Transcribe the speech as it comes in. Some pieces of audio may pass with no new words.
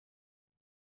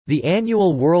The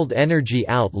annual World Energy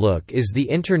Outlook is the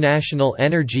International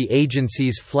Energy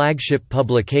Agency's flagship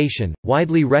publication,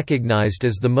 widely recognized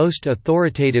as the most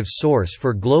authoritative source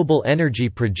for global energy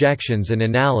projections and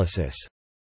analysis.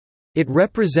 It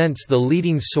represents the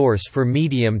leading source for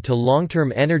medium to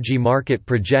long-term energy market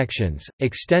projections,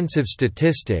 extensive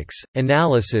statistics,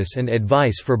 analysis and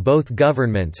advice for both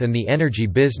governments and the energy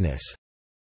business.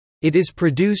 It is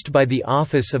produced by the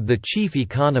Office of the Chief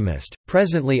Economist,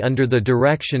 presently under the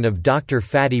direction of Dr.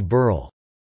 Fatih Birol.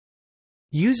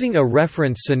 Using a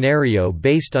reference scenario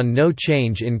based on no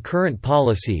change in current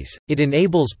policies, it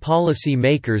enables policy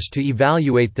makers to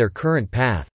evaluate their current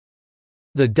path.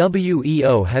 The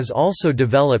WEO has also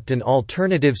developed an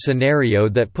alternative scenario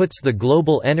that puts the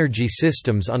global energy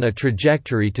systems on a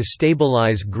trajectory to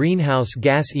stabilize greenhouse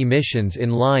gas emissions in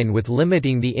line with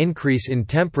limiting the increase in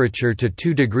temperature to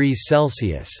 2 degrees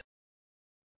Celsius.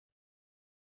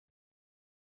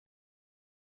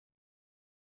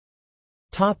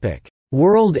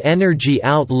 World Energy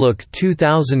Outlook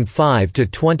 2005 to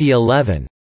 2011.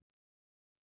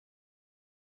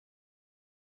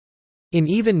 In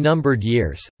even-numbered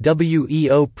years,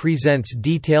 WEO presents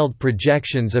detailed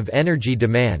projections of energy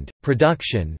demand,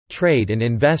 production, trade and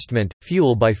investment,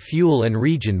 fuel by fuel and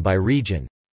region by region.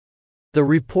 The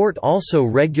report also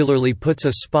regularly puts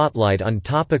a spotlight on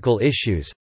topical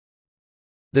issues.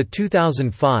 The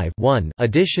 2005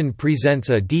 edition presents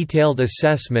a detailed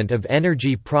assessment of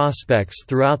energy prospects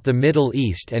throughout the Middle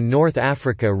East and North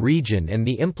Africa region and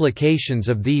the implications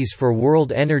of these for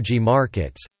world energy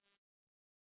markets.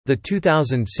 The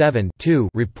 2007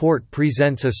 report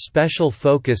presents a special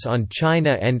focus on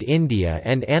China and India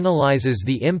and analyzes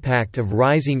the impact of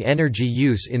rising energy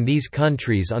use in these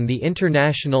countries on the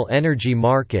international energy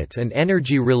markets and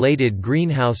energy-related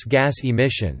greenhouse gas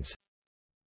emissions.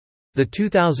 The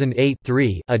 2008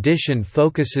 edition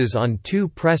focuses on two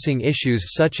pressing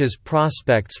issues such as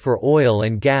prospects for oil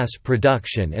and gas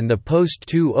production and the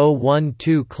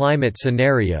post-2012 climate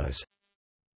scenarios.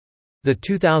 The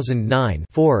 2009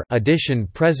 edition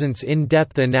presents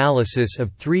in-depth analysis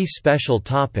of three special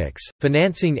topics: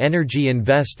 financing energy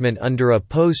investment under a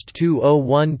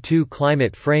post-2012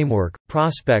 climate framework,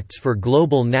 prospects for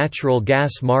global natural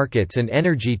gas markets and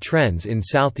energy trends in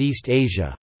Southeast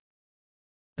Asia.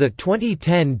 The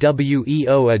 2010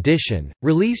 WEO edition,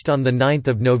 released on 9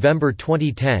 November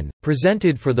 2010,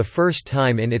 presented for the first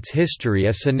time in its history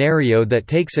a scenario that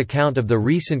takes account of the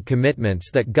recent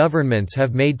commitments that governments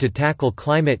have made to tackle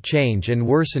climate change and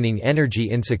worsening energy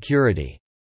insecurity.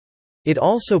 It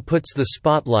also puts the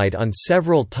spotlight on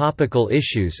several topical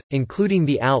issues, including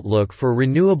the outlook for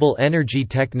renewable energy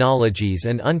technologies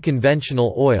and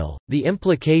unconventional oil, the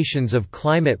implications of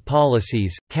climate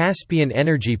policies, Caspian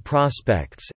energy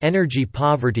prospects, energy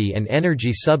poverty, and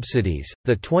energy subsidies.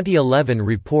 The 2011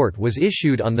 report was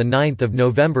issued on 9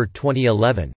 November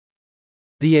 2011.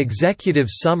 The executive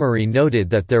summary noted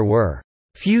that there were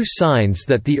few signs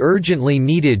that the urgently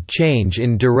needed change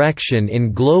in direction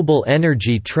in global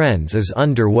energy trends is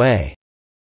underway.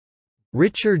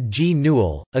 Richard G.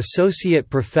 Newell, Associate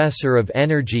Professor of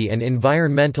Energy and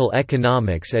Environmental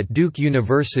Economics at Duke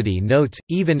University notes,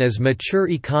 even as mature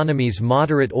economies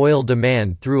moderate oil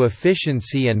demand through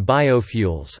efficiency and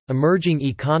biofuels, emerging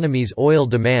economies' oil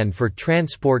demand for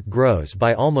transport grows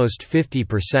by almost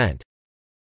 50%.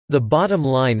 The bottom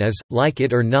line is, like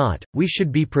it or not, we should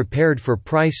be prepared for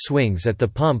price swings at the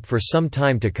pump for some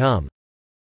time to come.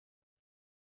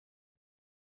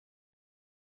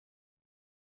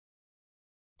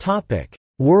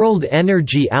 World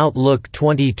Energy Outlook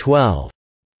 2012.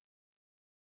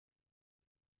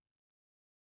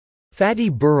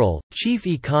 Fatih Birol, chief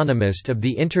economist of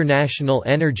the International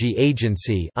Energy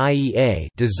Agency (IEA),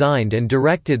 designed and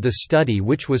directed the study,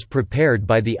 which was prepared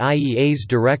by the IEA's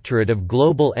Directorate of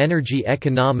Global Energy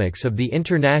Economics of the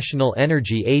International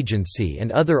Energy Agency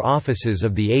and other offices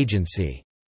of the agency.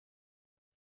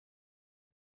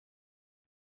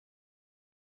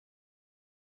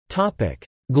 Topic: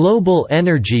 Global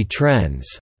energy trends.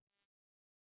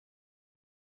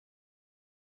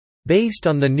 Based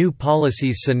on the new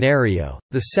policies scenario,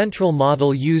 the central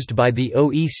model used by the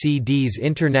OECD's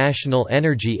International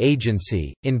Energy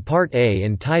Agency, in Part A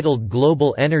entitled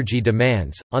Global Energy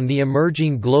Demands, on the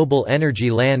emerging global energy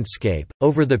landscape,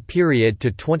 over the period to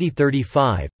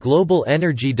 2035, global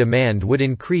energy demand would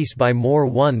increase by more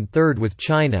 1/3 with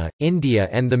China, India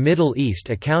and the Middle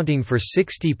East accounting for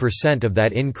 60% of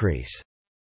that increase.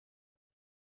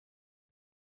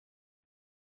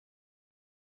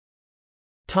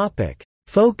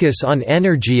 Focus on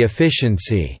energy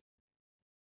efficiency.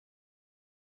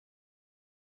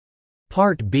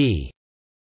 Part B.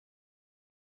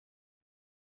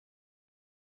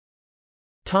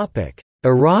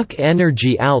 Iraq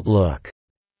Energy Outlook.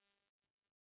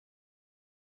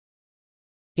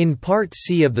 In Part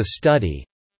C of the study,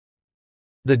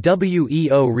 the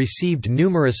WEO received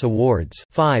numerous awards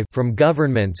from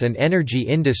governments and energy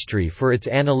industry for its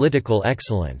analytical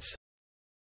excellence.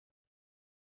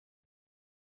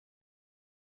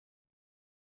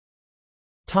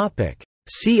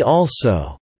 See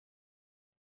also: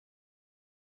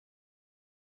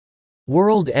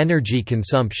 World energy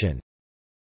consumption.